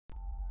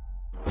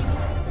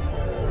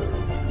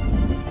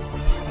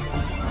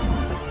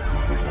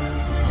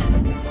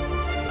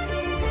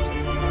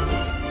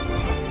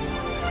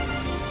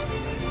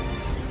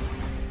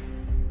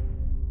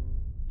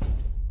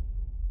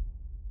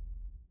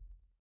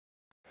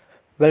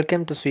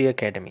Welcome to സ്വി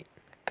academy.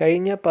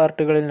 കഴിഞ്ഞ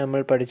പാർട്ടുകളിൽ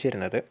നമ്മൾ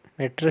പഠിച്ചിരുന്നത്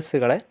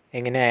മെട്രിക്സുകളെ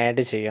എങ്ങനെ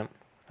ആഡ് ചെയ്യാം,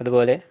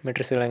 അതുപോലെ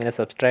മെട്രിക്സുകളെ എങ്ങനെ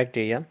സബ്സ്ട്രാക്റ്റ്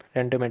ചെയ്യാം,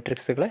 രണ്ട്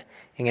മെട്രിക്സുകളെ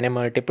എങ്ങനെ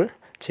മൾട്ടിപ്പിൾ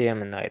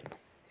ചെയ്യാമെന്നായിരുന്നു.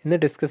 ഇന്ന്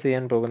ഡിസ്കസ്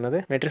ചെയ്യാൻ പോകുന്നത്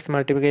മെട്രിക്സ്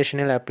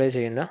മൾട്ടിപ്ലിക്കേഷനിൽ അപ്ലൈ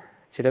ചെയ്യുന്ന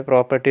ചില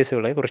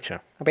പ്രോപ്പർട്ടീസുകളെ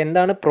കുറിച്ചാണ്. അപ്പോൾ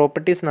എന്താണ്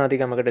പ്രോപ്പർട്ടീസ് എന്ന്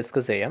ആദ്യം നമുക്ക്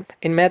ഡിസ്കസ് ചെയ്യാം.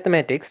 In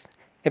mathematics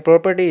A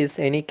property is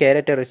any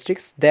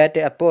characteristics that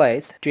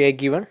applies to A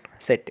given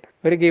set.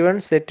 ഒരു ഗിവൺ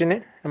സെറ്റിന്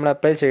നമ്മൾ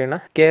അപ്ലൈ ചെയ്യുന്ന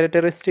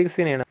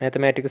ക്യാരക്ടറിസ്റ്റിക്സിനെയാണ്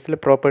മാത്തമാറ്റിക്സിൽ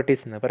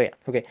പ്രോപ്പർട്ടീസ് എന്ന് പറയാം.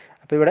 ഓക്കെ,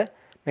 അപ്പോൾ ഇവിടെ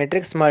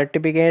മെട്രിക്സ്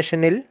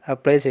മൾട്ടിപ്ലിക്കേഷനിൽ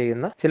അപ്ലൈ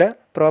ചെയ്യുന്ന ചില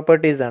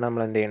പ്രോപ്പർട്ടീസാണ്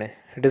നമ്മൾ എന്ത്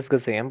ചെയ്യുന്നത്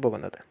ഡിസ്കസ് ചെയ്യാൻ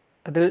പോകുന്നത്.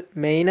 അതിൽ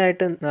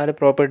മെയിനായിട്ട് 4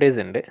 പ്രോപ്പർട്ടീസ്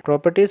ഉണ്ട്.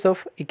 Properties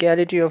of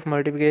equality of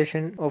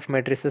multiplication of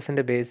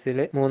മെട്രിസസിൻ്റെ ബേസിൽ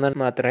 3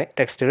 മാത്രമേ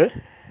ടെക്സ്റ്റിൽ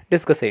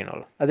ഡിസ്കസ്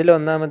ചെയ്യണുള്ളൂ. അതിൽ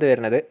ഒന്നാമത്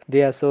വരുന്നത് ദി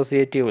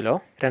അസോസിയേറ്റീവ് ലോ,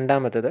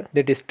 രണ്ടാമത്തത്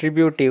ദി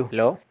ഡിസ്ട്രിബ്യൂട്ടീവ്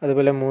ലോ,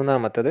 അതുപോലെ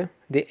മൂന്നാമത്തത്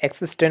the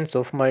existence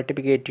of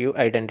multiplicative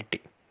identity.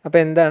 അപ്പോൾ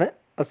എന്താണ്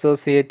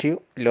അസോസിയേറ്റീവ്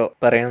ലോ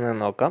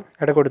പറയുന്നതെന്ന് നോക്കാം.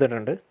 അവിടെ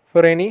കൊടുത്തിട്ടുണ്ട്.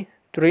 For any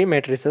 3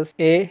 matrices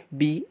A,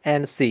 B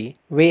and C,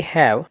 we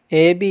have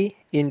AB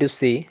into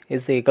C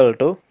is equal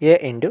to A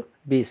into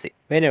BC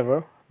whenever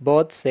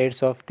both sides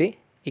of the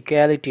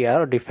equality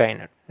are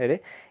defined. അതായത്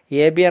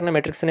A B പറഞ്ഞ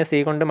മെട്രിക്സിനെ C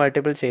കൊണ്ട്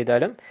multiple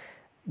ചെയ്താലും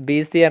B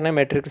C പറഞ്ഞ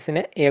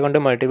മെട്രിക്സിനെ A കൊണ്ട്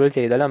multiple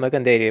ചെയ്താലും നമുക്ക്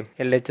എന്ത് ചെയ്യും,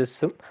 എൽ എച്ച്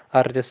എസും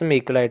ആർ എച്ച് എസും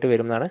ഈക്വൽ ആയിട്ട്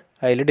വരും എന്നാണ്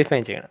അതിൽ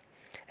ഡിഫൈൻ ചെയ്യണം.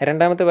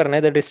 രണ്ടാമത്തെ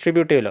പറഞ്ഞത്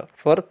distributive law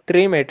four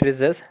 3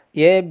 matrices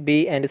A B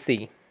and C.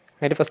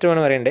 അതിൽ ഫസ്റ്റ്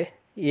വേണം പറയണ്ടേ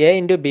A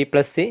into B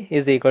plus C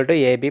is equal to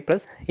A B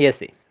plus A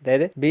C.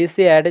 അതായത് ബി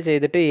സി ആഡ്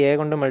ചെയ്തിട്ട് എ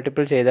കൊണ്ട്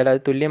മൾട്ടിപ്പിൾ ചെയ്താൽ അത്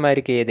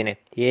തുല്യമായിരിക്കും ഏതിന്,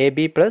 A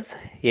B plus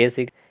A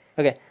C.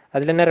 Okay,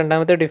 അതിൽ തന്നെ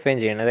രണ്ടാമത്തെ ഡിഫൈൻ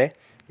ചെയ്യണത്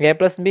A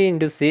plus B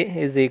into C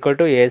is equal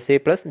to A C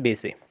plus B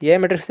C. A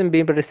മെട്രിക്സും B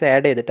മെട്രിക്സും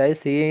add ചെയ്തിട്ട് അത്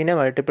സിനെ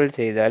മൾട്ടിപ്പിൾ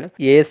ചെയ്താലും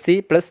A C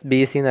plus B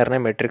C എന്ന് പറഞ്ഞ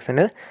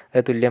മെട്രിക്സിന്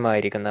അത്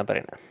തുല്യമായിരിക്കും എന്നാണ്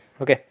പറയുന്നത്.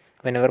 Okay,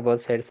 whenever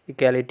both sides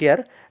equality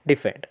R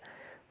defined.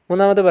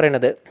 മൂന്നാമത്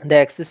പറയുന്നത്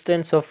the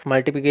existence of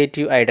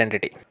multiplicative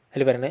identity.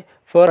 അതിൽ പറയുന്നത്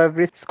for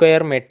every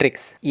square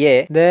matrix A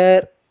there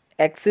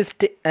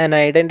exist an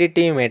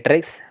identity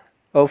matrix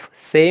of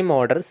same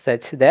order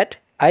such that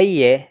I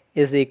A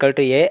is equal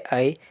to A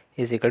I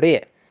is equal to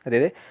A.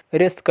 അതായത്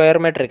ഒരു square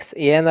matrix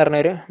A എന്ന്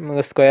പറഞ്ഞൊരു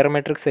square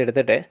matrix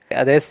എടുത്തിട്ട്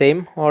അതേ same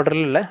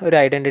ഓർഡറിലുള്ള ഒരു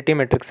identity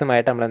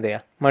മെട്രിക്സുമായിട്ട് നമ്മൾ എന്ത്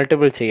ചെയ്യുക,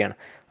 മൾട്ടിപ്പിൾ ചെയ്യണം.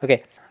 ഓക്കെ,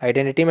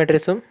 ഐഡൻറ്റിറ്റി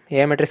മെട്രിക്സും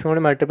എ മെട്രിക്സും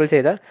കൂടി മൾട്ടിപ്പിൾ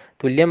ചെയ്താൽ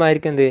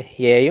തുല്യമായിരിക്കും എന്ത്,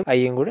 എയും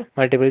ഐയും കൂടി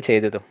മൾട്ടിപ്പിൾ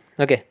ചെയ്തതും.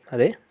 ഓക്കെ,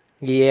 അത്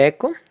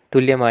എക്കും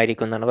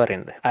തുല്യമായിരിക്കും എന്നാണ്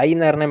പറയുന്നത്. ഐ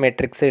എന്ന് പറഞ്ഞ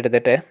മെട്രിക്സ്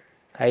എടുത്തിട്ട്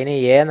അതിന്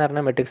എ എന്ന്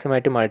പറഞ്ഞ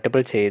മെട്രിക്സുമായിട്ട്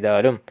മൾട്ടിപ്പിൾ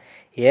ചെയ്താലും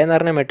എ എന്ന്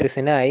പറഞ്ഞ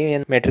മെട്രിക്സിനെ ഐ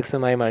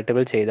മെട്രിക്സുമായി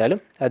മൾട്ടിപ്പിൾ ചെയ്താലും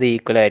അത്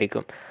ഈക്വൽ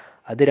ആയിരിക്കും.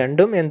 അത്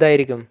രണ്ടും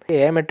എന്തായിരിക്കും,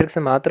 എ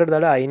മെട്രിക്സ് മാത്രം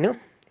എടുത്താലും അതിനും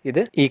ഇത്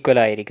ഈക്വൽ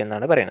ആയിരിക്കും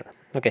എന്നാണ് പറയുന്നത്.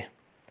 ഓക്കെ,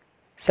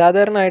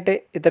 സാധാരണയായിട്ട്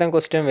ഇത്തരം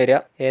ക്വസ്റ്റ്യൻ വരിക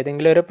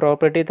ഏതെങ്കിലും ഒരു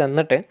പ്രോപ്പർട്ടി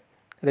തന്നിട്ട്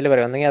ഇതിൽ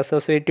പറയാം, ഒന്നെങ്കിൽ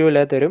അസോസിയേറ്റീവ്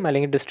ലോ തരും,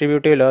 അല്ലെങ്കിൽ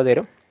ഡിസ്ട്രിബ്യൂട്ടീവ് ലോ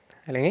തരും,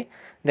 അല്ലെങ്കിൽ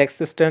the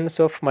existence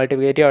of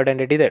multiplicative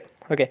identity തരും.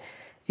 ഓക്കെ,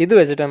 ഇത്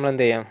വെച്ചിട്ട് നമ്മൾ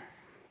എന്ത് ചെയ്യാം,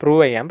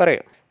 പ്രൂവ് ചെയ്യാൻ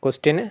പറയും.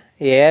 ക്വസ്റ്റ്യന്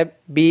എ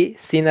ബി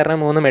സി എന്ന് പറഞ്ഞ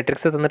 3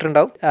 മെട്രിക്സ്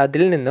തന്നിട്ടുണ്ടാവും.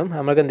 അതിൽ നിന്നും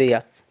നമുക്ക് എന്ത്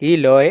ചെയ്യുക, ഈ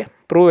ലോയെ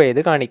പ്രൂവ്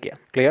ചെയ്ത് കാണിക്കുക.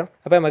 ക്ലിയർ?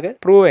 അപ്പോൾ നമുക്ക്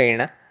പ്രൂവ്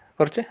ചെയ്യണ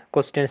കുറച്ച്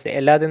ക്വസ്റ്റ്യൻസ്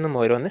എല്ലാത്തിൽ നിന്നും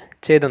ഓരോന്ന്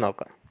ചെയ്ത്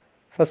നോക്കാം.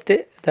 First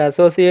the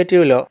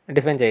associative law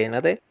define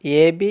ചെയ്യുന്നത്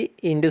A B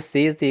into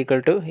C is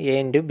equal to A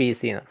into B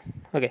C എന്നാണ്.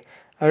 ഓക്കെ,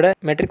 അവിടെ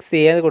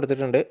മെട്രിക്സ് എ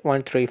കൊടുത്തിട്ടുണ്ട്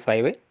 1 3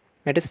 5,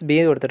 മെട്രിക്സ് ബി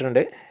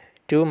കൊടുത്തിട്ടുണ്ട്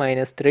 2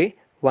 - 3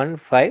 1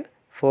 5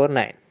 4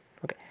 9.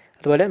 ഓക്കെ,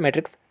 അതുപോലെ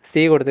മെട്രിക്സ്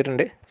സി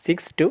കൊടുത്തിട്ടുണ്ട്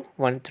 6 2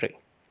 1 3.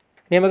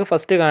 ഇനി നമുക്ക്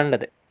ഫസ്റ്റ്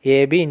കാണേണ്ടത് എ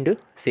ബി ഇൻറ്റു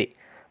സി.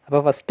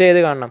 അപ്പോൾ ഫസ്റ്റ് ഏത്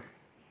കാണണം,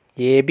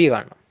 എ ബി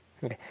കാണണം.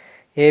 ഓക്കെ,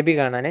 എ ബി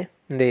കാണാൻ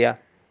എന്ത് ചെയ്യുക,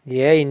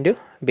 എ ഇൻറ്റു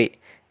ബി,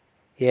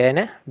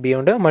 എനെ ബി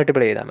കൊണ്ട്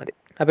മൾട്ടിപ്ലൈ ചെയ്താൽ മതി.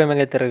 അപ്പോൾ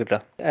നമുക്ക് എത്ര കിട്ടുക,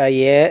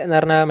 എ എന്ന്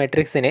പറഞ്ഞ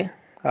മെട്രിക്സിന്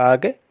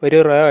ആകെ ഒരു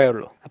റോ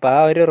ഉള്ളൂ. അപ്പോൾ ആ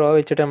ഒരു റോ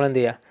വെച്ചിട്ട് നമ്മൾ എന്ത്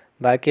ചെയ്യുക,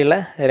 ബാക്കിയുള്ള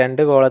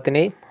 2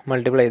 കോളത്തിനെയും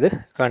മൾട്ടിപ്ലൈ ചെയ്ത്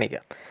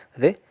കാണിക്കാം.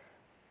 അത്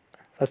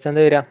ഫസ്റ്റ്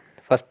എന്താ വരിക,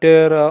 ഫസ്റ്റ്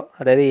റോ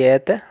അതായത്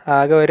എത്തെ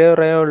ആകെ ഒരു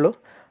റോ ഉള്ളൂ,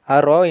 ആ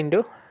റോ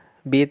ഇൻറ്റു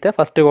ബിത്തെ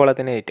ഫസ്റ്റ്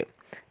കോളത്തിനെ കിട്ടും.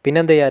 പിന്നെ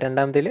എന്ത് ചെയ്യുക,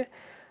 രണ്ടാമത്തിൽ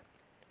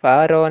ആ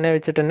റോനെ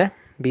വെച്ചിട്ട് തന്നെ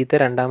ബിത്തെ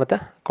രണ്ടാമത്തെ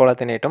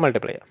കോളത്തിനായിട്ട്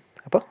മൾട്ടിപ്ലൈ ചെയ്യാം.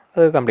 അപ്പോൾ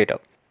അത് കംപ്ലീറ്റ്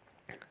ആവും.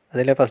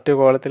 അതിൽ ഫസ്റ്റ്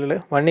കോളത്തിലുള്ള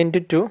 1 ×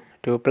 2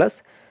 2 +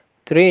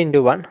 3 ×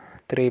 1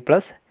 3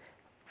 +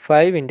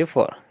 5 ×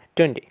 4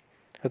 20.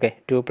 ഓക്കെ,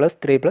 2 +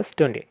 3 +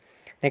 20.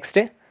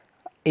 നെക്സ്റ്റ്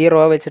ഈ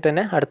റോ വെച്ചിട്ട്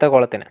തന്നെ അടുത്ത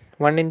കോളത്തിന്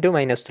 1 ×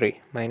 -3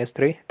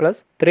 -3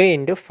 + 3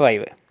 ×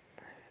 5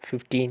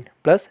 15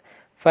 +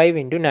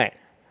 5 × 9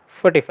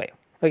 45.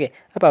 ഓക്കെ,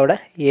 അപ്പോൾ അവിടെ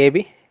എ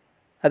ബി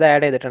അത്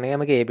ആഡ് ചെയ്തിട്ടുണ്ടെങ്കിൽ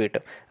നമുക്ക് എ ബി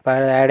കിട്ടും. അപ്പോൾ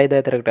അത് ആഡ് ചെയ്താൽ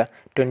എത്ര കിട്ടുക,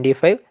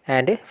 25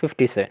 ആൻഡ്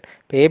 57.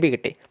 ഇപ്പോൾ എ ബി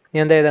കിട്ടി. ഇനി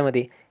എന്താ ചെയ്താൽ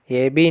മതി,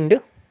 എ ബി ഇൻറ്റു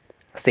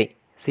സി,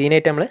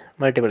 സീനായിട്ട് നമ്മൾ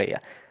മൾട്ടിപ്പിൾ ചെയ്യുക.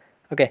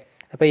 ഓക്കെ,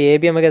 അപ്പോൾ എ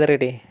ബി നമുക്ക് എത്ര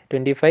കിട്ടി,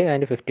 25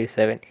 ആൻഡ്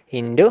 57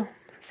 ഇൻറ്റു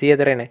സി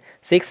എത്രയാണ്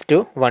 6 2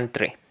 1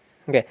 3.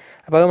 ഓക്കെ,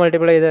 അപ്പോൾ അത്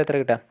മൾട്ടിപ്പിൾ ചെയ്താൽ എത്ര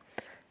കിട്ടുക,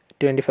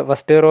 25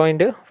 ഫസ്റ്റ് റോ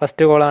ഇൻറ്റു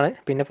ഫസ്റ്റ് കോളാണ്,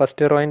 പിന്നെ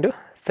first rho into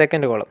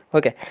second column.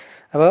 Okay,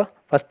 അപ്പോൾ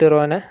ഫസ്റ്റ്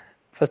റോനെ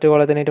ഫസ്റ്റ്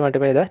കോളത്തിനായിട്ട്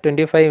മൾട്ടിപ്ലൈ ചെയ്താൽ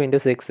 25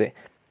 × 6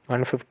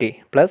 150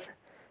 +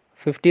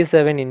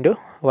 57 ×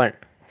 1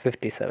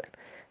 57.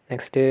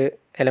 നെക്സ്റ്റ്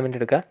എലമെൻറ്റ്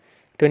എടുക്കുക,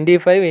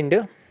 25 ×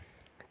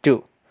 2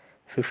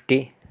 50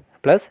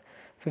 +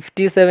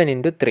 57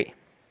 into 3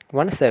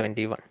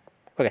 171.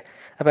 ഓക്കെ,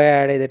 അപ്പോൾ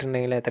ആഡ്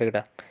ചെയ്തിട്ടുണ്ടെങ്കിൽ എത്ര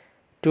കിട്ടാം?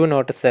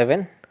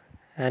 207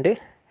 ആൻഡ്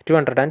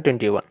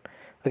 221.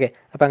 ഓക്കെ,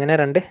 അപ്പോൾ അങ്ങനെ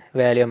രണ്ട്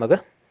വാല്യൂ നമുക്ക്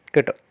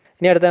കിട്ടും.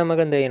 ഇനി അടുത്ത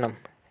നമുക്ക് എന്ത് ചെയ്യണം?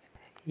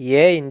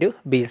 എ ഇൻറ്റു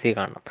ബി സി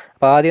കാണണം.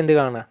 അപ്പോൾ ആദ്യം എന്ത്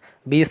കാണുക?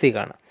 ബി സി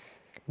കാണാം.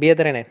 ബി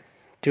എത്രയാണ്?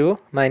 2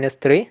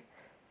 - 3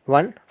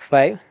 1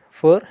 5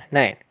 4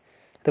 9.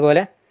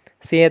 അതുപോലെ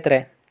സി എത്ര?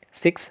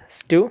 6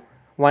 2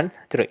 1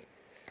 3.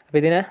 അപ്പോൾ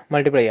ഇതിനെ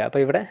മൾട്ടിപ്ലൈ ചെയ്യുക.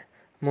 അപ്പോൾ ഇവിടെ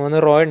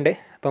 3 റോ ഉണ്ട്.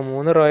 അപ്പോൾ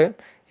 3 റോയും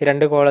ഈ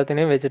 2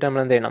 കോളത്തിനെയും വെച്ചിട്ട്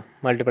നമ്മൾ എന്ത് ചെയ്യണം?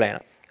 മൾട്ടിപ്ലൈ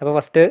ചെയ്യണം. അപ്പോൾ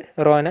ഫസ്റ്റ്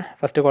റോനെ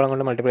ഫസ്റ്റ് കോളം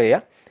കൊണ്ട് മൾട്ടിപ്ലൈ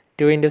ചെയ്യുക.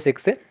 2 ×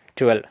 6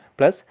 12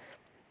 പ്ലസ്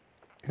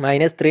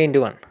 -3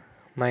 × 1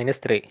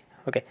 -3.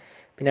 ഓക്കെ,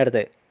 പിന്നെ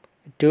അടുത്ത്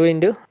 2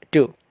 ×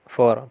 2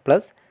 4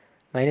 പ്ലസ്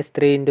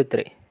 -3 ×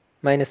 3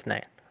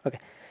 -9. ഓക്കെ,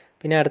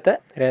 പിന്നെ അടുത്ത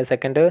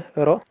സെക്കൻഡ്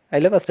റോ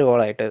അതിൽ ഫസ്റ്റ്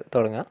കോളായിട്ട്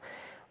തുടങ്ങുക.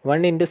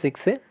 1 ×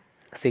 6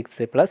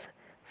 6 പ്ലസ്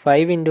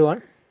 5 × 1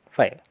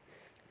 5.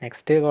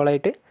 Next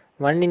കോളായിട്ട്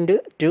 1 ×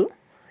 2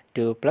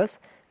 2 plus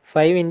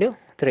 5 ×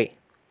 3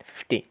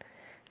 15.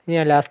 ഇനി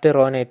ലാസ്റ്റ്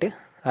റോനായിട്ട്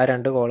ആ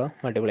 2 കോളം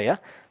മൾട്ടിപ്ലൈ ചെയ്യുക.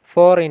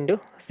 4 ×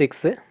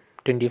 6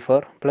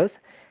 24 പ്ലസ്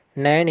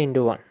 9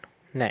 × 1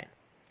 9.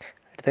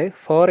 അടുത്തത്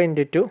 4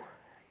 × 2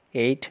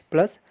 8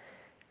 പ്ലസ്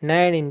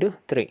 9 ×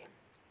 3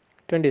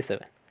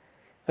 27.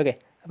 ഓക്കെ,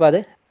 അപ്പോൾ അത്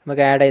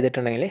നമുക്ക് ആഡ്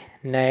ചെയ്തിട്ടുണ്ടെങ്കിൽ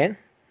 9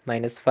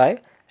 - 5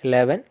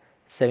 11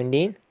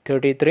 17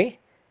 33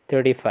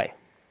 35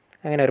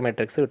 അങ്ങനെ ഒരു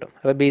മെട്രിക്സ് കിട്ടും.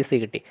 അപ്പോൾ ബി സി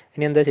കിട്ടി.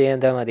 ഇനി എന്താ ചെയ്യാൻ?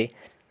 എന്താ മതി?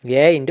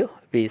 A into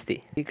B C.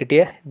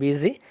 കിട്ടിയ ബി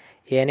സി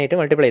എനായിട്ട്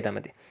മൾട്ടിപ്ലൈ ചെയ്താൽ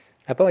മതി.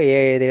 അപ്പോൾ എ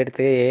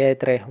എഴുതിയെടുത്ത് എ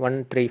എത്ര?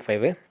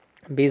 135.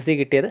 ബി സി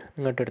കിട്ടിയത്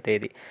ഇങ്ങോട്ട് എടുത്ത്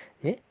എഴുതി.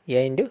 ഇനി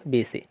എ ഇൻറ്റു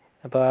ബി സി.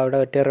 അപ്പോൾ അവിടെ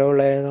ഒറ്റ റോ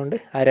ഉള്ളതുകൊണ്ട്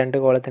ആ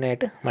 2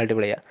 കോളത്തിനായിട്ട്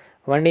മൾട്ടിപ്ലൈ ചെയ്യുക.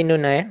 1 ×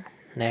 9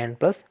 9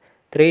 പ്ലസ്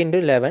 3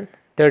 × 11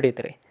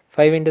 33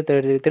 5 ×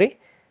 33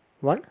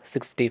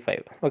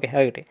 165. ഓക്കെ,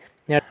 അത് കിട്ടി.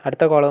 ഞാൻ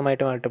അടുത്ത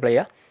കോളവുമായിട്ട് മൾട്ടിപ്ലൈ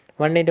ചെയ്യുക.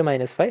 1 ×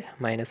 -5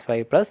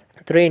 -5 പ്ലസ്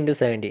 3 ×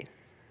 17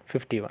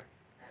 51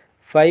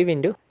 5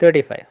 ×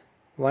 35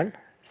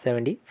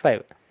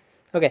 175.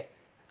 ഓക്കെ,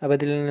 അപ്പോൾ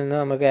ഇതിൽ നിന്ന്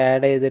നമുക്ക്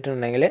ആഡ്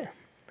ചെയ്തിട്ടുണ്ടെങ്കിൽ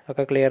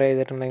ഒക്കെ ക്ലിയർ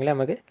ചെയ്തിട്ടുണ്ടെങ്കിൽ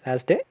നമുക്ക്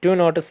ലാസ്റ്റ്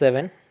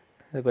 207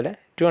 അതുപോലെ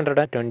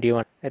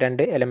 221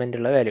 2 എലമെൻ്റ്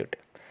ഉള്ള വാല്യൂ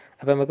കിട്ടും.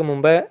 അപ്പോൾ നമുക്ക്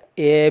മുമ്പ്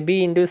എ ബി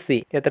ഇൻറ്റു സി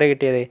എത്ര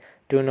കിട്ടിയത്?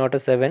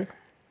 207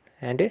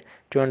 ആൻഡ്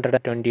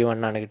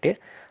 221 ആണ് കിട്ടിയത്.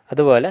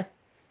 അതുപോലെ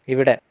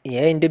ഇവിടെ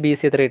എ ഇൻറ്റു ബി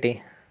സി എത്ര കിട്ടി?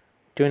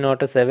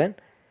 207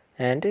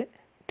 ആൻഡ്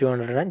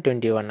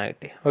 221 ആണ്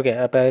കിട്ടി. ഓക്കെ,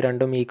 അപ്പോൾ അത്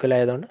രണ്ടും ഈക്വൽ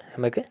ആയതുകൊണ്ട്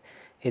നമുക്ക്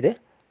ഇത്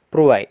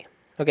പ്രൂവ് ആയി.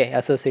 ഓക്കെ,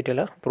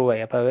 അസോസിയേറ്റുള്ള പ്രൂവ്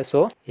ആയി. അപ്പോൾ so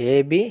A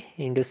B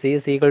into C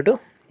is equal to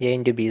A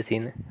into B C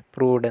എന്ന്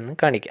പ്രൂവ്ഡ് എന്ന്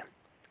കാണിക്കാം.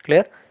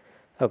 ക്ലിയർ?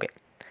 ഓക്കെ,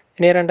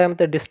 ഇനി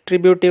രണ്ടാമത്തെ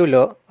ഡിസ്ട്രിബ്യൂട്ടീവ്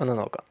ലോ ഒന്ന്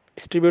നോക്കാം.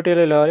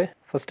 ഡിസ്ട്രിബ്യൂട്ടീവ് ലോയിൽ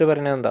ഫസ്റ്റ്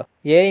പറയുന്നത് എന്താ?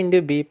 A into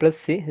B plus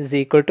C is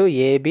equal to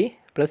A B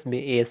plus B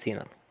A C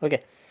എന്നാണ്. ഓക്കെ,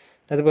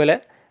 അതുപോലെ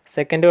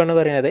സെക്കൻഡ് വണ്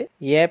പറയുന്നത്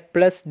A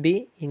plus B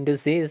into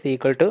C is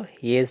equal to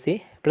A C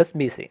plus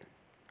B C.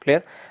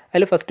 Clear?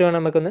 അതിൽ first one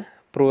നമുക്കൊന്ന്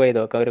prove ചെയ്ത്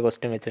നോക്കാം ഒരു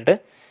question വെച്ചിട്ട്.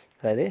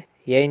 അതായത്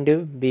A into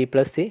B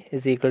plus C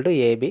is equal to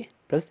A B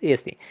plus A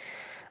C.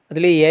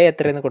 അതിൽ A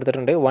എത്രയെന്ന്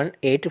കൊടുത്തിട്ടുണ്ട്?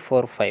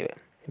 1845.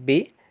 B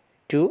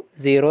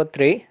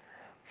 2034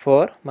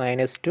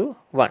 - 2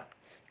 1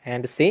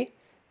 and C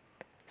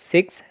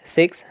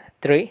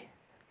 663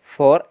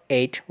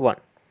 481.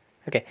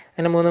 ഓക്കെ,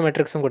 അങ്ങനെ 3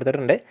 മെട്രിക്സും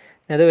കൊടുത്തിട്ടുണ്ട്.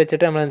 അത്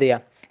വെച്ചിട്ട് നമ്മൾ എന്ത്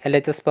ചെയ്യാം?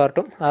 LHS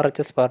പാർട്ടും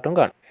RHS പാർട്ടും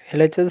കാണും.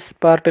 LHS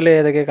പാർട്ടിൽ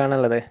ഏതൊക്കെ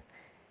കാണാനുള്ളത്?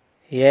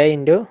 A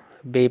into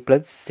B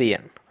plus C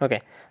ആണ്. ഓക്കെ,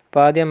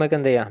 അപ്പോൾ ആദ്യം നമുക്ക്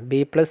എന്ത് ചെയ്യാം? ബി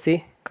പ്ലസ് സി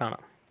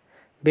കാണാം.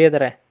 ബി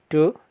എത്ര?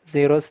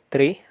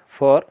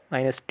 2034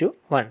 - 2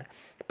 1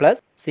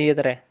 പ്ലസ് സി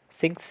എത്ര?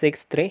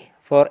 663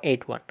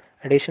 481.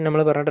 അഡീഷൻ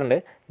നമ്മൾ പറഞ്ഞിട്ടുണ്ട്.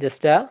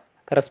 ജസ്റ്റ് ആ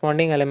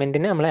കറസ്പോണ്ടിങ്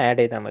എലമെൻറ്റിനെ നമ്മൾ ആഡ്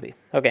ചെയ്താൽ മതി.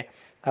 ഓക്കെ,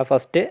 ആ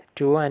ഫസ്റ്റ്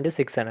 2 ആൻഡ്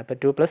 6 ആണ്. അപ്പോൾ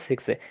 2 +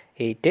 6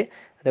 8.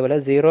 അതുപോലെ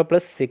 0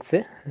 + 6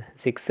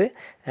 6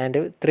 ആൻഡ്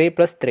 3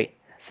 + 3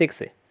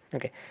 6.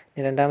 ഓക്കെ,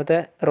 ഇനി രണ്ടാമത്തെ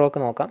റോക്ക്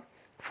നോക്കാം.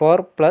 4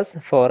 +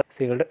 4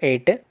 =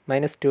 8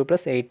 -2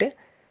 + 8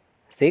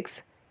 6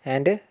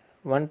 ആൻഡ്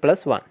 1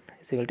 + 1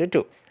 =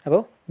 2.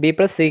 അപ്പോൾ ബി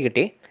പ്ലസ് സി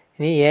കിട്ടി.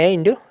 ഇനി A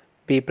into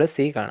B plus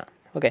C കാണാം.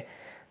 ഓക്കെ,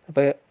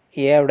 അപ്പോൾ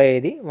എ അവിടെ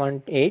എഴുതി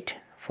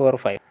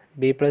 1845.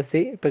 ബി പ്ലസ്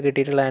സി ഇപ്പോൾ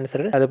കിട്ടിയിട്ടുള്ള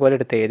ആൻസർ അതുപോലെ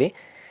എടുത്ത് എഴുതി.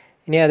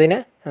 ഇനി അതിനെ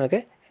നമുക്ക്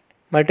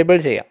മൾട്ടിപ്പിൾ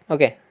ചെയ്യാം.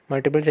 ഓക്കെ,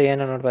 മൾട്ടിപ്പിൾ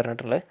ചെയ്യാനാണ് അവിടെ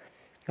പറഞ്ഞിട്ടുള്ളത്.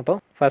 അപ്പോൾ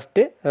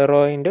first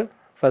rho into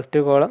first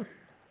column,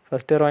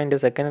 first rho into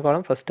second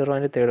column, first rho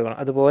into third column,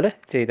 അതുപോലെ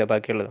ചെയ്താൽ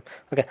ബാക്കിയുള്ളതും.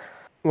 ഓക്കെ,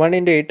 1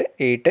 × 8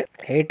 8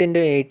 8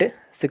 × 8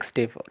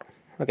 64.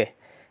 ഓക്കെ,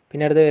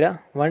 പിന്നെ അടുത്ത് വരിക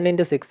 1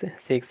 × 6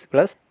 6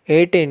 പ്ലസ്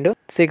 8 ×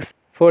 6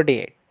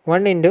 48.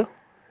 1 ×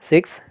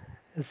 6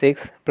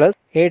 6 പ്ലസ്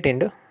 8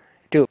 ×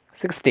 2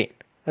 16.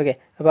 ഓക്കെ,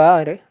 അപ്പോൾ ആ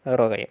ഒരു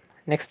റോ കഴിയും.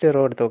 നെക്സ്റ്റ്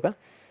റോ എടുത്ത് നോക്കാം.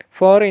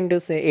 4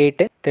 ×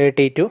 8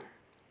 32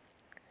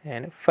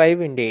 and 5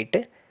 × 8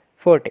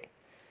 40.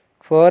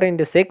 4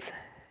 × 6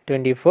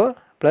 24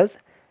 plus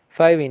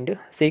 5 ×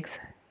 6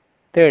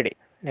 30.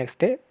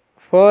 Next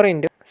 4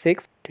 ×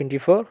 6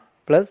 24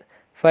 plus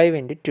 5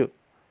 × 2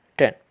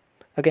 10.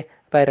 Okay,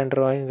 അപ്പോൾ 2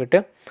 റോയും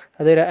കിട്ടും.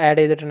 അത് ആഡ്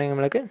ചെയ്തിട്ടുണ്ടെങ്കിൽ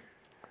നമ്മൾക്ക്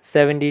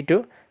 72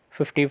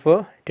 54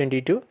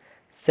 22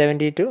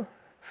 72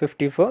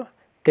 54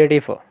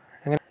 34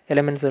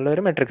 എലമെൻറ്റ്സ് ഉള്ള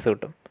ഒരു മെട്രിക്സ്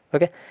കിട്ടും.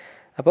 ഓക്കെ,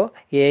 അപ്പോൾ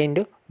A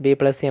into B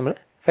plus C നമ്മൾ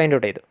ഫൈൻഡ്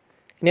ഔട്ട് ചെയ്തു.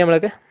 ഇനി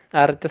നമ്മൾക്ക്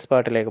RHS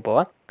പാർട്ടിലേക്ക്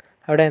പോവാം.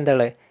 അവിടെ എന്താ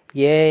ഉള്ളത്?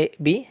 A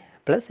B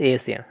plus A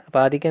C ആണ്. അപ്പോൾ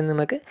ആദ്യം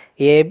നമുക്ക്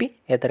എ ബി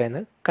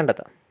എത്രയെന്ന്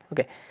കണ്ടെത്താം.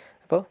 ഓക്കെ,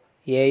 അപ്പോൾ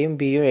എയും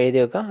ബിയും എഴുതി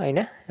വെക്കാം,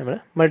 അതിനെ നമ്മൾ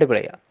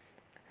മൾട്ടിപ്ലൈ ചെയ്യാം.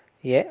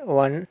 എ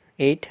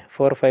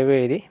 1845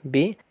 എഴുതി,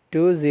 ബി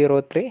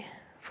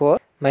 2034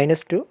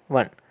 -2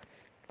 1.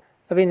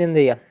 അപ്പോൾ ഇനി എന്ത്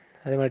ചെയ്യാം?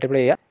 അത്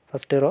മൾട്ടിപ്ലൈ ചെയ്യാം.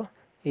 ഫസ്റ്റ് റോ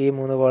ഈ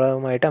 3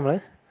 കോളവുമായിട്ട് നമ്മൾ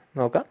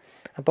നോക്കാം.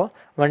 അപ്പോൾ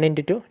 1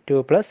 × 2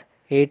 2 +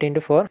 8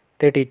 × 4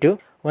 32,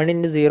 1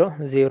 × 0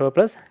 0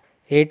 +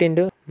 8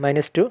 ×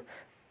 -2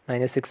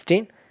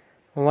 -16,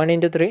 1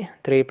 × 3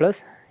 3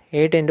 +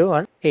 8 ×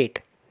 1 8.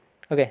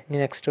 ഓക്കെ, ഇനി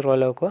നെക്സ്റ്റ് റോ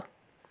നോക്കുക.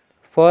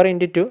 4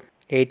 × 2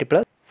 8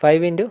 +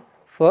 5 ×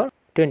 4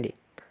 20,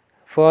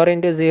 4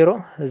 × 0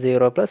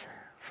 0 +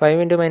 5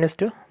 ×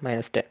 -2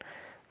 -10,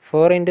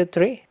 4 ×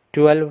 3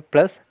 12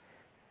 +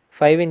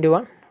 5 ×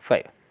 1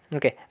 5.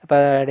 ഓക്കെ, അപ്പോൾ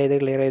ആഡ് ചെയ്ത്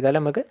ക്ലിയർ ചെയ്താൽ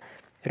നമുക്ക്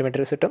ഒരു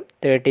മെട്രിക്സ് കിട്ടും.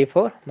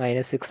 34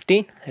 -16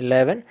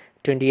 11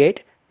 28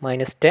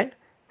 -10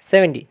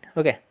 17.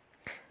 ഓക്കെ,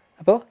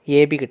 അപ്പോൾ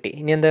എ ബി കിട്ടി.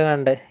 ഇനി എന്താ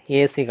കാണേണ്ടത്? എ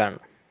സി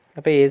കാണണം.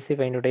 അപ്പോൾ എ സി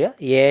ഫൈൻഡ് ഔട്ട് ചെയ്യുക.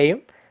 എയും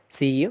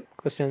സിയും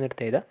ക്വസ്റ്റ്യൻ ഒന്ന്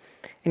എടുത്ത് ചെയ്താൽ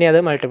ഇനി അത്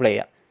മൾട്ടിപ്ലൈ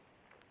ചെയ്യാം.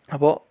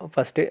 അപ്പോൾ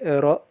ഫസ്റ്റ്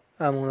റോ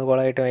ആ 3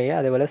 കോളായിട്ട് ചെയ്യുക,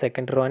 അതേപോലെ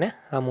സെക്കൻഡ് റോനെ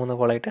ആ 3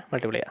 കോളായിട്ട്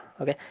മൾട്ടിപ്ലൈ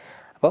ചെയ്യുക. ഓക്കെ,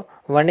 അപ്പോൾ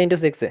 1 ×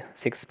 6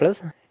 6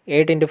 +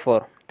 8 ×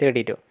 4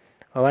 32,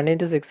 1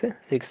 × 6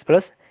 6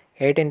 +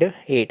 8 ×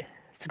 8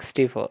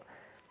 64.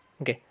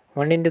 ഓക്കെ,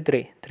 1 ×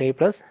 3 3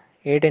 +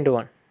 8 ×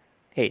 1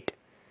 8.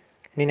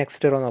 ഇനി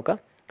നെക്സ്റ്റ് റോ നോക്കാം.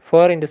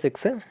 4 ×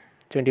 6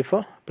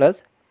 24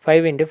 +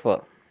 5 × 4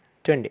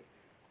 20,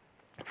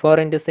 4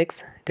 ×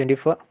 6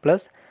 24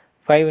 +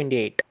 5 ×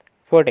 8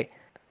 40,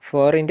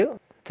 4 ×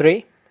 3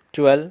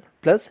 12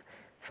 +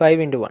 5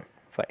 × 1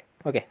 5.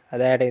 ഓക്കെ,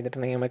 അത് ആഡ്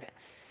ചെയ്തിട്ടുണ്ടെങ്കിൽ നമുക്ക്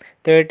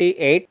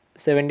 38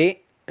 70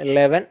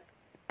 11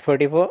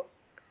 44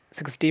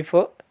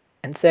 64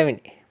 and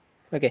 70.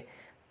 ഓക്കെ,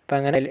 അപ്പോൾ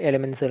അങ്ങനെ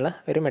എലിമെൻറ്റ്സ് ഉള്ള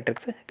ഒരു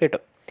മെട്രിക്സ്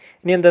കിട്ടും.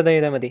 ഇനി എന്താ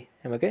ചെയ്താൽ മതി?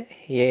 നമുക്ക്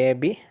A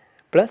B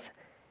plus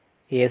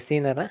A C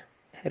എന്ന് പറഞ്ഞ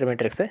ഒരു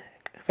മെട്രിക്സ്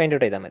ഫൈൻഡ്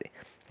ഔട്ട് ചെയ്താൽ മതി.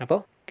 അപ്പോൾ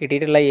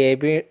കിട്ടിയിട്ടുള്ള എ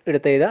ബി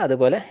എടുത്ത് ചെയ്താൽ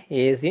അതുപോലെ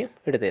എ സിയും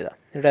എടുത്ത് ചെയ്താൽ,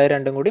 എന്നിട്ട് അത്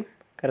രണ്ടും കൂടി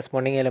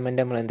കറസ്പോണ്ടിങ്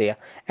എലമെൻറ്റ് നമ്മൾ എന്ത് ചെയ്യുക?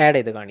 ആഡ്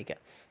ചെയ്ത് കാണിക്കുക.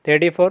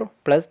 34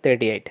 +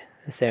 38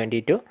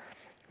 72,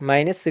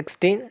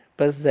 -16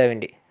 +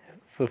 70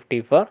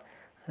 54,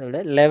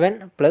 അതുപോലെ 11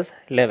 +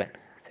 11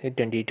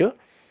 22,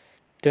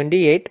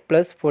 28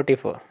 +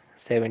 44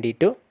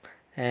 72,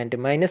 and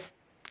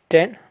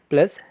 -10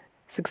 +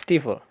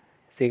 64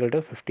 =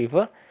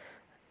 54,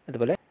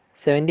 അതുപോലെ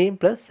 17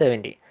 +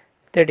 70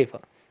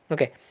 34.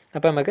 ഓക്കെ,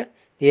 അപ്പോൾ നമുക്ക്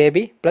A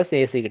B plus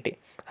A C കിട്ടി.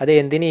 അത്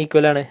എന്തിന്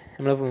ഈക്വലാണ്?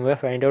 നമ്മൾ മുമ്പ്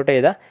ഫൈൻഡ് ഔട്ട്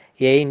ചെയ്ത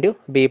എ ×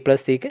 ബി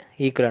പ്ലസ് സിക്ക്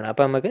ഈക്വലാണ്.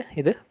 അപ്പോൾ നമുക്ക്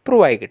ഇത്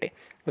പ്രൂവ് ആയി കിട്ടി.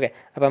 ഓക്കെ,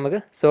 അപ്പോൾ നമുക്ക്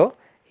so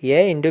A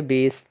 ×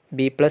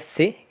 B plus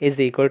C is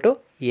equal to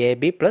A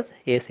B plus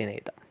A C എന്ന്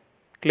എഴുതാം.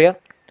 ക്ലിയർ?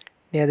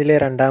 ഇനി അതിൽ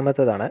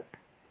രണ്ടാമത്തതാണ്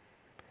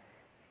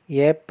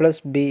A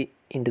plus B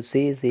 ×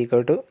 C is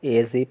equal to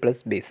A C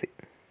plus B C.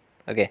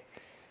 Okay,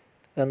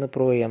 അതൊന്ന്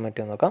പ്രൂവ് ചെയ്യാൻ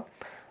പറ്റുമോ നോക്കാം.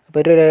 അപ്പോൾ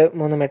ഒരു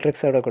 3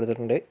 മെട്രിക്സ് അവിടെ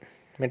കൊടുത്തിട്ടുണ്ട്.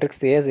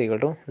 Matrix A is equal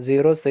to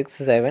 0 6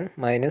 7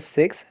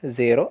 -6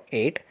 0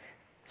 8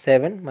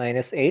 7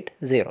 -8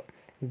 0.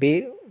 B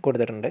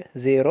കൊടുത്തിട്ടുണ്ട്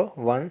 0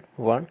 1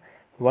 1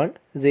 1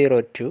 0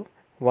 2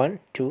 1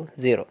 2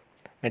 0.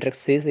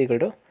 Matrix C is equal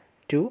to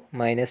 2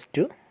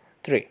 -2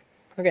 3.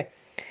 Okay,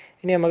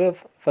 ഇനി നമുക്ക്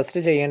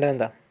ഫസ്റ്റ് ചെയ്യേണ്ടത്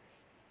എന്താ?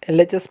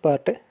 LHS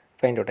പാർട്ട്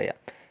ഫൈൻഡ് ഔട്ട് ചെയ്യാം.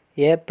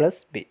 എ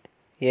പ്ലസ് ബി,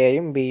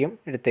 എയും ബിയും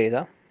എടുത്ത്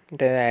എഴുതാം,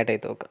 എന്നിട്ട് ആഡ്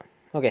ചെയ്ത് നോക്കാം.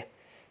 ഓക്കെ,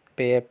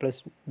 അപ്പോൾ എ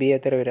പ്ലസ് ബി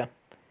എത്ര വരാം?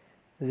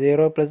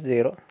 0 +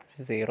 0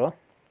 0,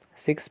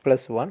 6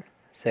 + 1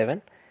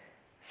 7,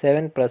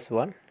 7 +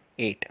 1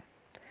 8,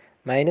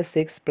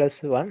 -6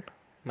 + 1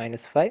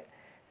 -5,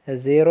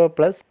 0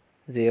 +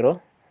 0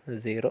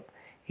 0,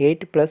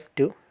 8 +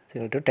 2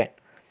 = 10.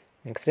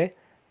 നെക്സ്റ്റ്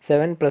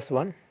 7 +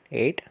 1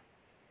 8,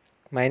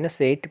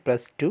 -8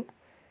 + 2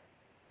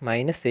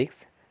 -6,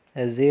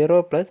 0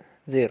 +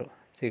 0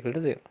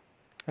 = 0.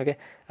 ഓക്കെ,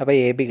 അപ്പോൾ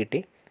എ ബി കിട്ടി.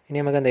 ഇനി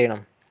നമുക്ക് എന്ത്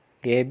ചെയ്യണം?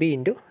 A B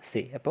 ×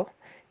 C. അപ്പോൾ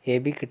എ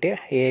ബി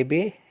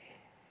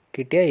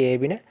കിട്ടിയ എ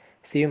ബിനെ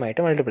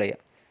സിയുമായിട്ട് മൾട്ടിപ്ലൈ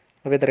ചെയ്യാം.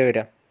 അപ്പോൾ എത്ര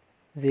വരാം?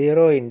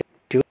 0 ×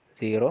 2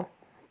 0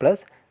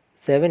 +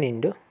 7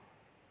 ×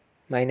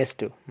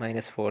 -2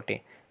 -14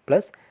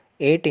 +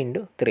 8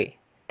 × 3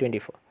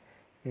 24.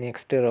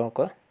 നെക്സ്റ്റ്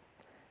നോക്കുക.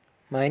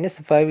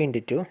 -5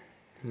 × 2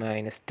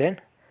 -10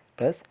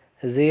 +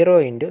 0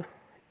 ×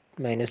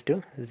 -2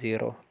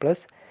 0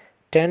 +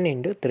 10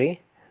 × 3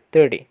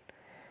 13.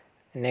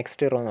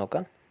 നെക്സ്റ്റ് റോ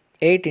നോക്കാം.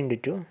 8 ×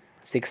 2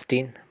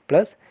 16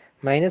 +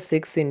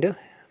 -6 ×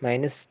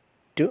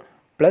 -2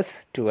 +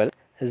 12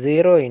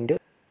 0 ×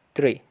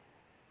 3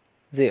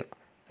 0.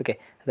 ഓക്കെ,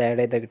 അത് ആഡ്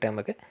ചെയ്താൽ കിട്ടാൻ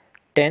നമുക്ക്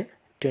 10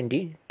 20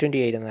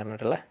 28 എന്ന്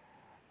പറഞ്ഞിട്ടുള്ള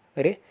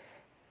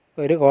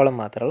ഒരു കോളം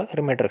മാത്രമുള്ള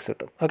ഒരു മെട്രിക്സ്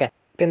കിട്ടും. ഓക്കെ,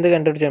 ഇപ്പോൾ എന്ത്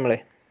കണ്ടുപിടിച്ചു? നമ്മൾ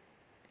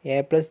എ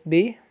പ്ലസ്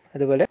ബി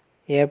അതുപോലെ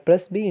എ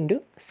പ്ലസ് ബി ×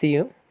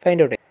 സിയും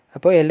ഫൈൻഡ് ഔട്ട് ചെയ്യും.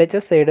 അപ്പോൾ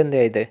LHS സൈഡ് എന്ത്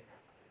ചെയ്ത്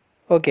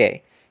ഓക്കെ ആയി.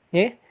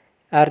 ഇനി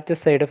RHS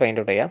സൈഡ് ഫൈൻഡ്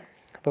ഔട്ട് ചെയ്യാം.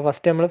 അപ്പോൾ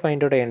ഫസ്റ്റ് നമ്മൾ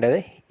ഫൈൻഡ് ഔട്ട് ചെയ്യേണ്ടത്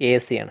എ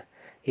സി ആണ്.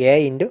 എ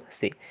 ×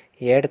 സി,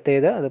 എ എടുത്ത്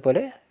ചെയ്താൽ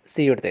അതുപോലെ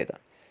സി എടുത്ത് എഴുതാം.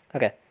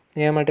 ഓക്കെ,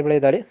 ഞാൻ മൾട്ടിപ്ലൈ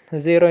ചെയ്താൽ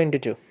 0 ×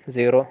 2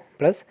 0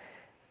 പ്ലസ്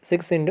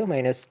 6 ×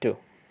 -2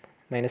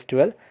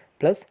 -12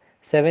 പ്ലസ്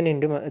 7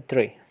 ×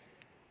 3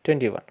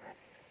 21.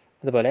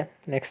 അതുപോലെ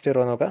നെക്സ്റ്റ്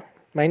റോ നോക്കാം.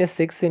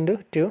 -6 ×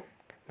 2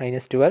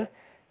 -12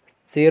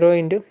 0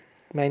 ×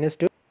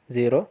 -2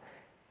 0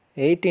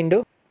 8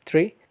 ×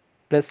 3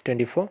 പ്ലസ്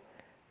 24.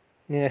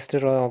 ഇനി നെക്സ്റ്റ്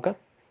റോ നോക്കാം.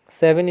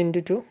 7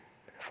 × 2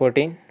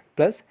 14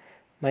 പ്ലസ്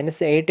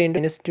 -8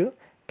 × -2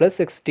 പ്ലസ്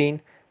 16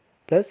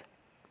 പ്ലസ്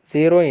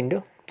 0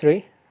 × 3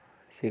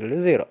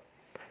 0.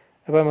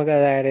 അപ്പോൾ നമുക്ക്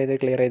അത് ആഡ് ചെയ്ത്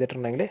ക്ലിയർ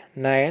ചെയ്തിട്ടുണ്ടെങ്കിൽ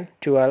 9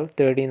 12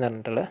 13 എന്ന്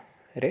പറഞ്ഞിട്ടുള്ള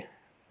ഒരു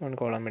 1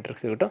 കോളം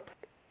മെട്രിക്സ് കിട്ടും.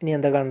 ഇനി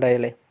എന്താ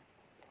കണ്ടായാലേ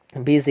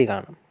ബി സി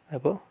കാണും.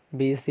 അപ്പോൾ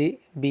ബി സി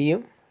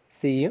ബിയും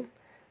സിയും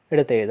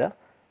എടുത്ത് എഴുതാം.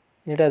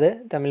 എന്നിട്ട് അത്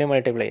തമ്മിൽ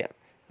മൾട്ടിപ്ലൈ ചെയ്യാം.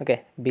 ഓക്കെ,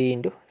 ബി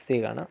 × സി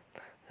കാണാം.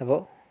 അപ്പോൾ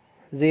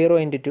 0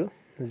 × 2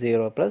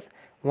 0 പ്ലസ്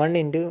 1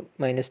 ×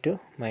 -2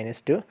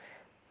 -2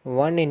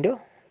 1 ×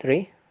 3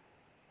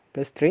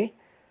 പ്ലസ് 3.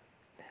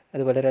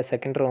 അതുപോലെ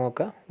സെക്കൻഡ് റോ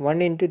നോക്കുക. 1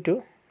 × 2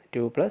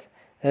 2 പ്ലസ്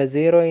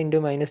 0 ×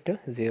 -2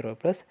 0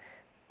 പ്ലസ്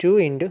 2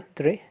 ×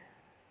 3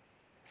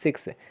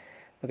 6.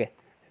 ഓക്കെ,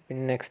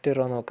 പിന്നെ നെക്സ്റ്റ്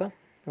റോ നോക്കാം.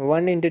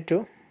 1 × 2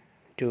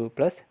 2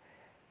 പ്ലസ്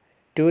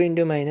 2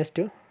 ×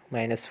 -2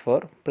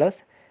 -4 പ്ലസ്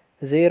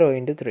 0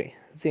 × 3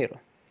 0.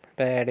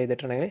 അപ്പോൾ ആഡ്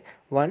ചെയ്തിട്ടുണ്ടെങ്കിൽ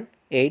 1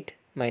 8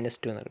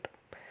 -2 എന്ന് കിട്ടും.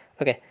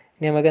 ഓക്കെ,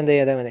 ഇനി നമുക്ക് എന്ത്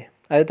ചെയ്താൽ മതി,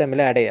 അത് തമ്മിൽ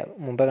ആഡ് ചെയ്യാം.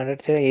 മുമ്പ്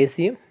കണ്ടിട്ട് എ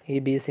സിയും ഈ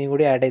ബി സിയും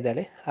കൂടി ആഡ് ചെയ്താൽ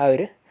ആ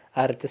ഒരു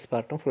RHS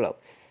പാർട്ടും ഫുൾ ആവും.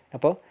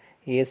 അപ്പോൾ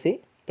A C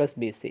plus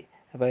B C,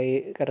 അപ്പോൾ ഈ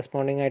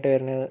കറസ്പോണ്ടിങ് ആയിട്ട്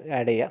വരുന്നത്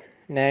ആഡ് ചെയ്യാം.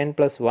 9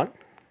 + 1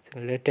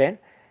 = 10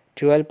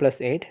 12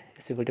 + 8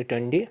 =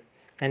 20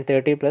 and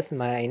 30 +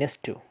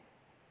 -2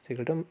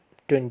 =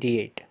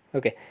 28.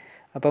 ഓക്കെ,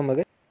 അപ്പോൾ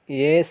നമുക്ക്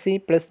A C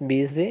plus B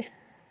C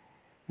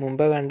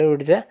മുമ്പ്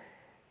കണ്ടുപിടിച്ച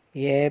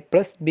എ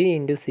പ്ലസ് ബി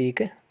 ×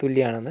 സിക്ക്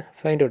തുല്യമാണെന്ന്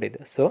ഫൈൻഡ് ഔട്ട് ചെയ്തു.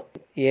 So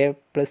A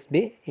plus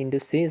B ×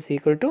 C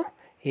 =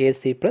 A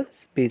C plus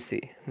B C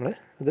നമ്മൾ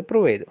ഇത്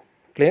പ്രൂവ് ചെയ്തു.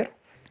 ക്ലിയർ?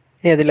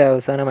 ഇനി അതിൽ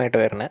അവസാനമായിട്ട്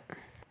വരുന്ന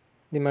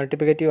ദി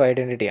മൾട്ടിപ്ലിക്കേറ്റീവ്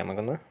ഐഡൻറ്റിറ്റി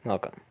നമുക്കൊന്ന്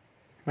നോക്കാം.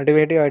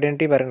 മൾട്ടിപ്ലിക്കേറ്റീവ്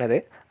ഐഡൻറ്റിറ്റി പറയുന്നത്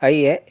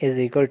IA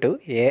 =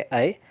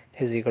 AI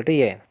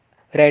 = A.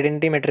 ഒരു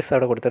ഐഡൻറ്റിറ്റി മെട്രിക്സ്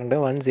അവിടെ കൊടുത്തിട്ടുണ്ട്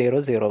 1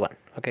 0 0 1.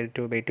 ഓക്കെ,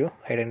 2/2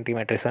 ഐഡൻറ്റിറ്റി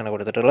മെട്രിക്സ് ആണ്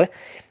കൊടുത്തിട്ടുള്ളത്.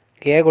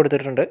 എ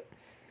കൊടുത്തിട്ടുണ്ട്.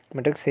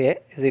 Matrix A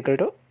 =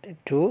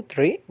 2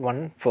 3 1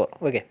 4.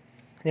 ഓക്കെ,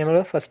 നമ്മൾ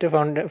ഫസ്റ്റ്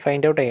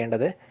ഫൈൻഡ് ഔട്ട്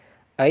ചെയ്യേണ്ടത്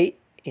I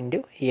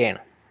 × A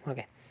ആണ്.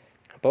 ഓക്കെ,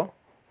 അപ്പോൾ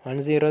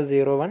 1 0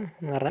 0 1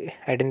 എന്ന് പറഞ്ഞാൽ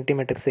ഐഡൻറ്റിറ്റി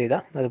മെട്രിക്സ്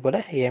ചെയ്താൽ അതുപോലെ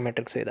എ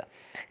മെട്രിക്സ് ചെയ്താൽ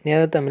ഇനി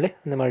അത് തമ്മിൽ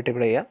ഒന്ന്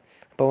മൾട്ടിപ്ലൈ ചെയ്യാം.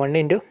 അപ്പോൾ 1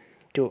 ×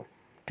 2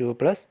 2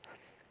 പ്ലസ്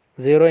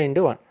 0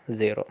 × 1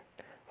 0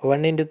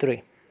 1 × 3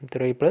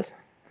 3 പ്ലസ്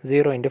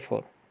 0 ×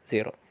 4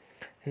 0.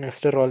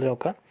 നെക്സ്റ്റ് റോൾ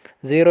നോക്കാം.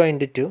 0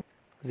 × 2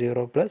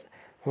 0 പ്ലസ്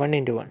 1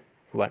 × 1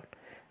 1.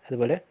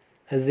 അതുപോലെ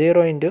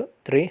 0 ×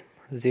 3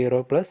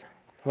 0 പ്ലസ്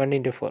 1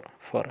 × 4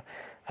 4.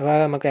 അപ്പോൾ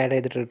നമുക്ക് ആഡ്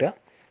ചെയ്തിട്ട് കിട്ടുക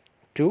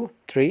 2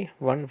 3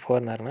 1 4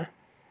 എന്ന് പറഞ്ഞ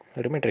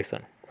ഒരു മെട്രിക്സ്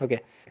ആണ്. ഓക്കെ,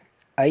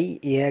 ഐ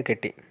എ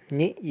കിട്ടി.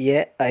 ഇനി എ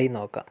ഐ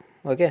നോക്കാം.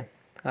 ഓക്കെ,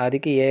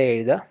 ആദ്യക്ക് എ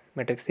എഴുതുക.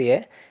 മെട്രിക്സ് എ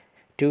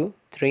 2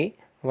 3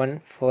 1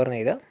 4 എന്ന്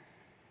എഴുതുക.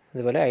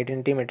 അതുപോലെ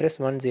ഐഡൻറ്റിറ്റി മെട്രിക്സ്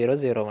 1 0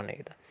 0 1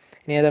 എഴുതുക.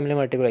 ഇനി അത് തമ്മിൽ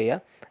മൾട്ടിപ്ലൈ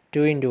ചെയ്യുക.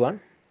 2 × 1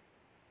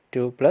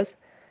 2 പ്ലസ്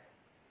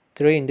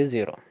 3 ×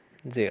 0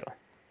 0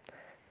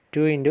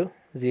 2 ×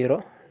 0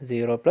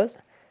 0 പ്ലസ്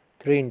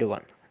 3 ×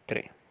 1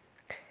 3.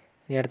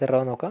 ഇനി അടുത്ത റോ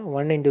നോക്കാം.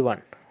 1 ×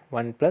 1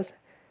 1 പ്ലസ്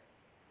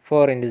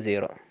 4 ×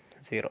 0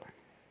 0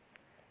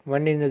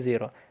 1 ×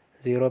 0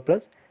 0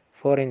 പ്ലസ്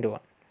 4 ×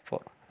 1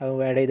 4.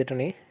 അത് ആഡ്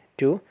ചെയ്തിട്ടുണ്ടെങ്കിൽ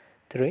 2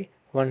 3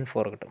 1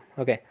 4 കിട്ടും.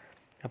 ഓക്കെ,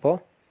 അപ്പോൾ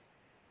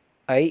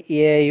ഐ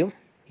എയും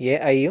എ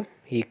ഐയും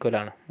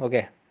ഈക്വലാണ്.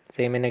 ഓക്കെ,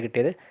 സെയിം തന്നെ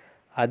കിട്ടിയത്.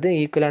 അത്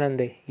ഈക്വലാണ്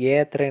എന്ത് എ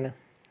എത്രയാണ്?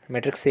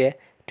 മെട്രിക്സ് എ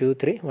 2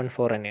 3 1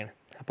 4 തന്നെയാണ്.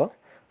 അപ്പോൾ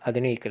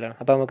അതിന് ഈക്വലാണ്.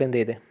 അപ്പോൾ നമുക്ക് എന്ത്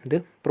ചെയ്ത് ഇത്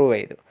പ്രൂവ്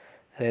ചെയ്തു.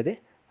 അതായത്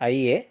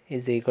IA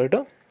 =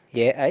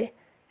 AI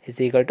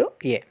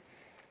 = A.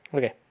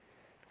 Okay,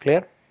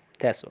 clear?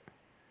 That's all.